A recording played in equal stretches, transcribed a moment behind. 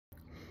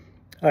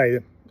Hi,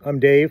 I'm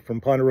Dave from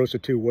Ponderosa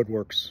 2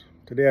 Woodworks.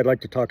 Today I'd like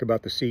to talk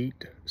about the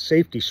seat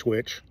safety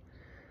switch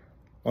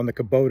on the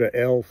Kubota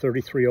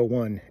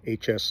L3301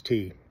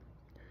 HST.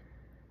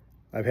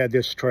 I've had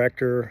this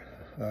tractor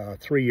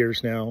 3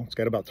 years now. It's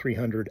got about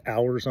 300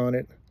 hours on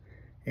it,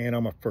 and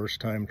I'm a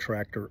first-time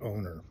tractor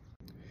owner.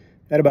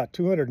 At about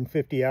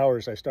 250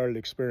 hours, I started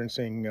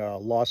experiencing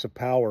loss of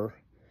power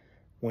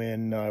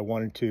when I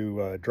wanted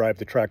to drive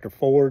the tractor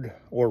forward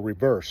or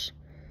reverse.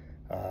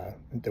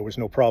 There was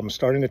no problem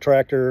starting the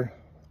tractor.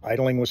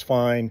 Idling was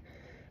fine.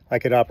 I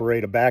could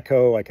operate a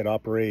backhoe. I could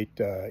operate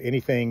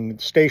anything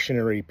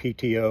stationary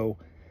PTO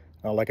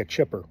like a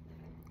chipper.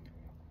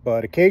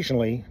 But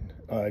occasionally,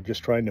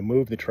 just trying to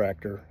move the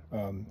tractor,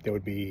 there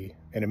would be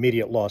an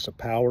immediate loss of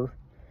power.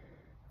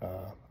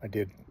 I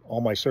did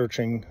all my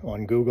searching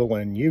on Google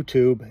and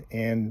YouTube,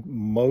 and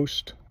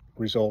most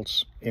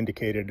results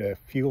indicated a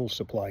fuel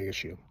supply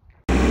issue.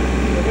 So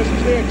this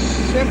is the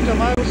symptom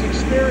I was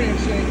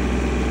experiencing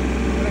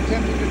when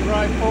attempting to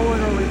drive forward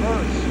or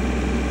reverse.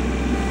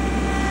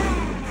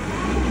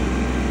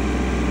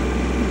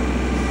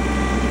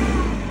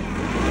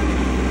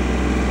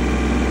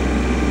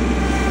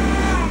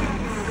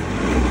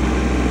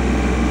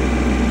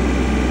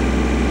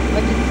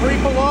 I can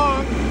creep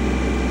along.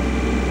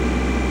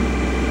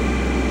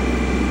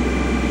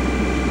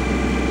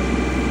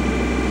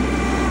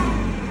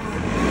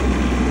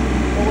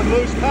 But would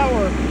lose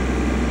power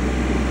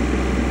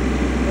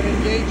when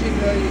engaging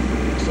the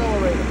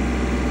accelerator.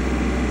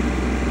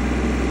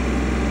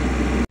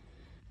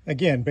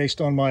 Again,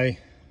 based on my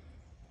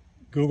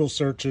Google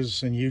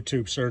searches and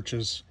YouTube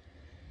searches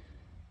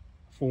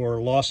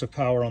for loss of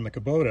power on the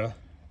Kubota,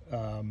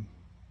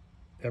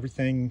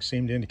 everything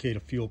seemed to indicate a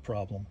fuel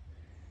problem.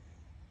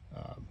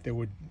 There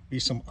would be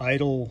some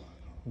idle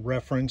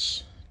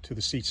reference to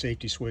the seat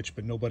safety switch,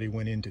 but nobody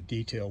went into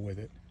detail with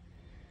it.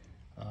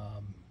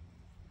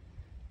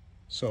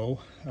 So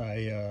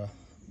I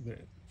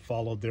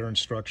followed their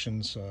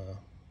instructions,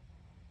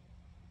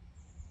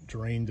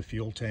 drained the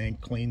fuel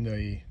tank, cleaned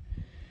the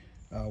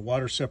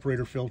water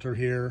separator filter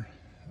here,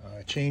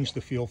 changed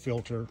the fuel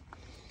filter,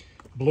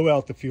 blew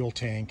out the fuel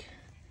tank,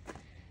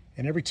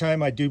 and every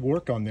time I did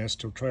work on this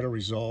to try to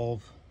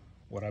resolve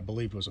what I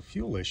believed was a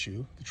fuel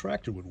issue, the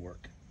tractor would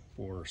work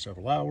for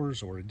several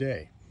hours or a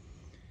day.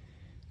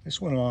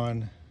 This went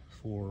on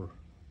for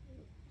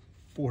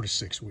 4 to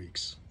 6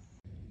 weeks.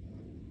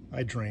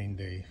 I drained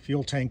the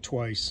fuel tank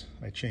twice,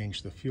 I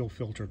changed the fuel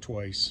filter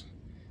twice,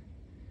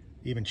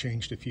 even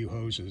changed a few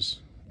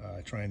hoses,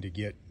 trying to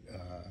get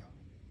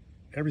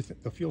everything,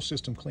 the fuel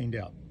system cleaned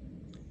out.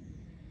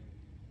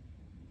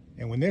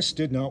 And when this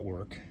did not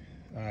work,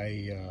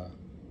 I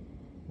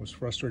was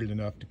frustrated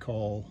enough to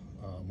call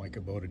my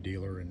Kubota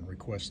dealer and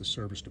request the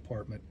service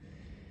department.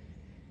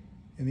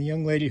 And the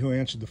young lady who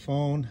answered the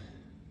phone,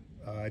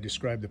 I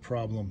described the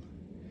problem,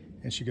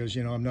 and she goes,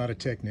 "You know, I'm not a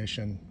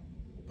technician,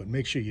 but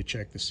make sure you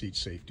check the seat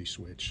safety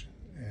switch,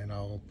 and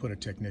I'll put a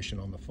technician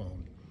on the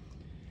phone."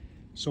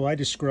 So I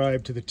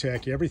described to the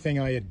tech everything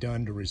I had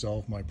done to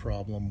resolve my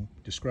problem,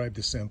 described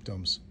the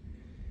symptoms,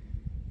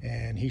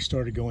 and he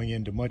started going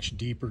into much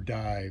deeper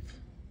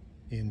dive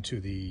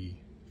into the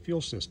fuel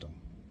system.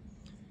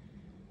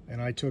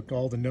 And I took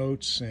all the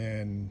notes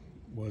and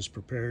was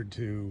prepared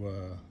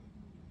to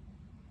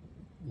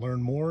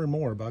learn more and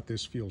more about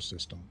this fuel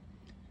system.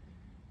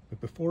 But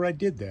before I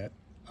did that,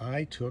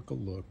 I took a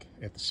look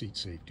at the seat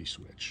safety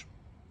switch.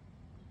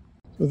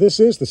 So this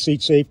is the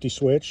seat safety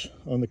switch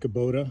on the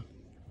Kubota.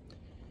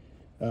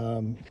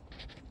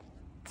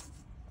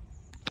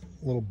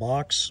 Little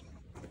box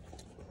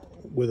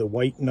with a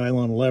white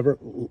nylon lever,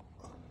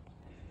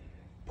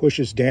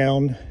 pushes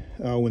down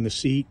when the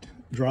seat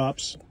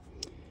drops.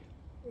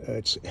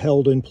 It's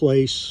held in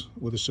place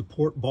with a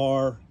support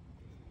bar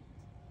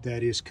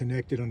that is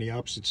connected on the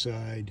opposite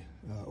side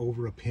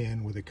over a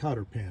pin with a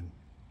cotter pin.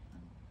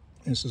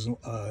 This is an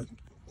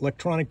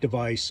electronic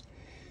device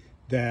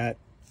that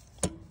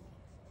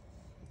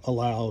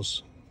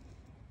allows,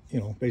 you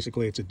know,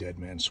 basically it's a dead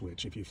man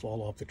switch. If you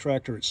fall off the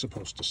tractor, it's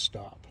supposed to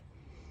stop.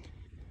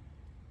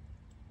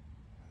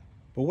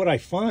 But what I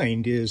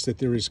find is that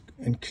there is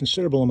a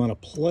considerable amount of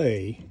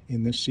play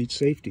in this seat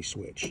safety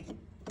switch.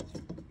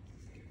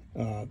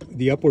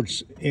 The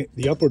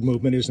upward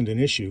movement isn't an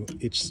issue.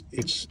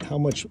 It's how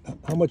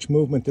much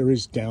movement there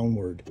is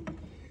downward.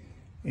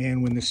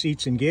 And when the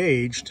seat's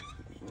engaged,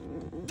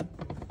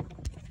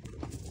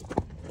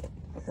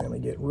 let me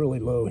get really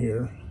low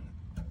here.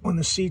 When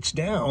the seat's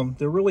down,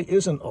 there really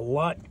isn't a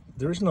lot.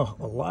 There isn't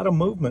a lot of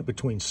movement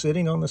between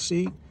sitting on the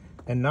seat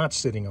and not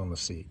sitting on the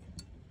seat.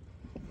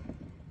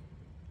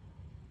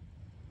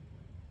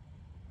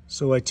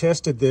 So I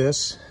tested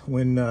this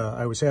when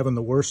I was having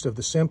the worst of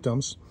the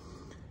symptoms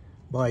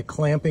by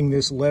clamping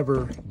this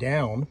lever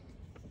down,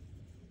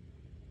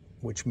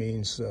 which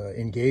means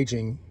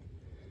engaging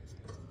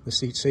the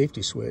seat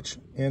safety switch,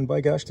 and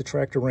by gosh, the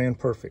tractor ran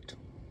perfect.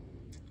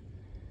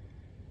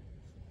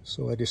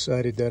 So I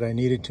decided that I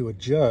needed to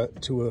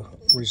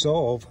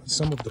resolve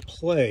some of the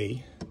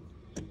play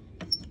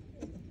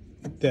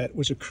that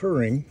was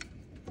occurring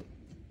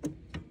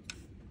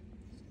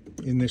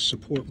in this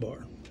support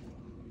bar.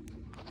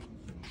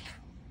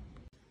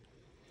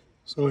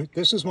 So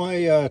this is my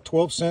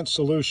 12-cent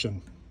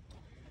solution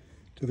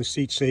to the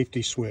seat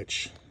safety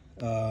switch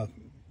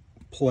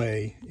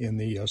play in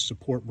the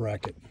support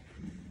bracket.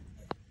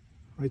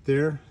 Right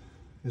there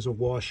is a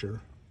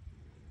washer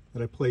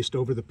that I placed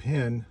over the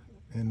pin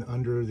and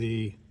under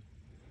the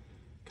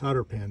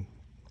cotter pin.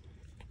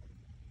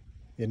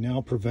 It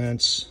now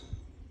prevents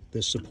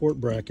this support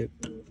bracket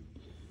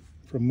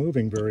from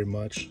moving very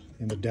much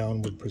in the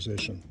downward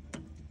position.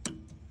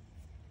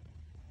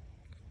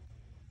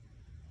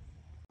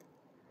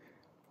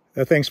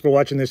 Thanks for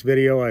watching this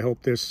video. I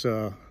hope this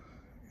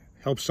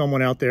helps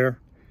someone out there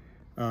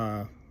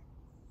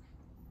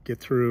get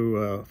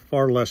through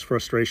far less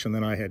frustration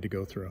than I had to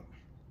go through.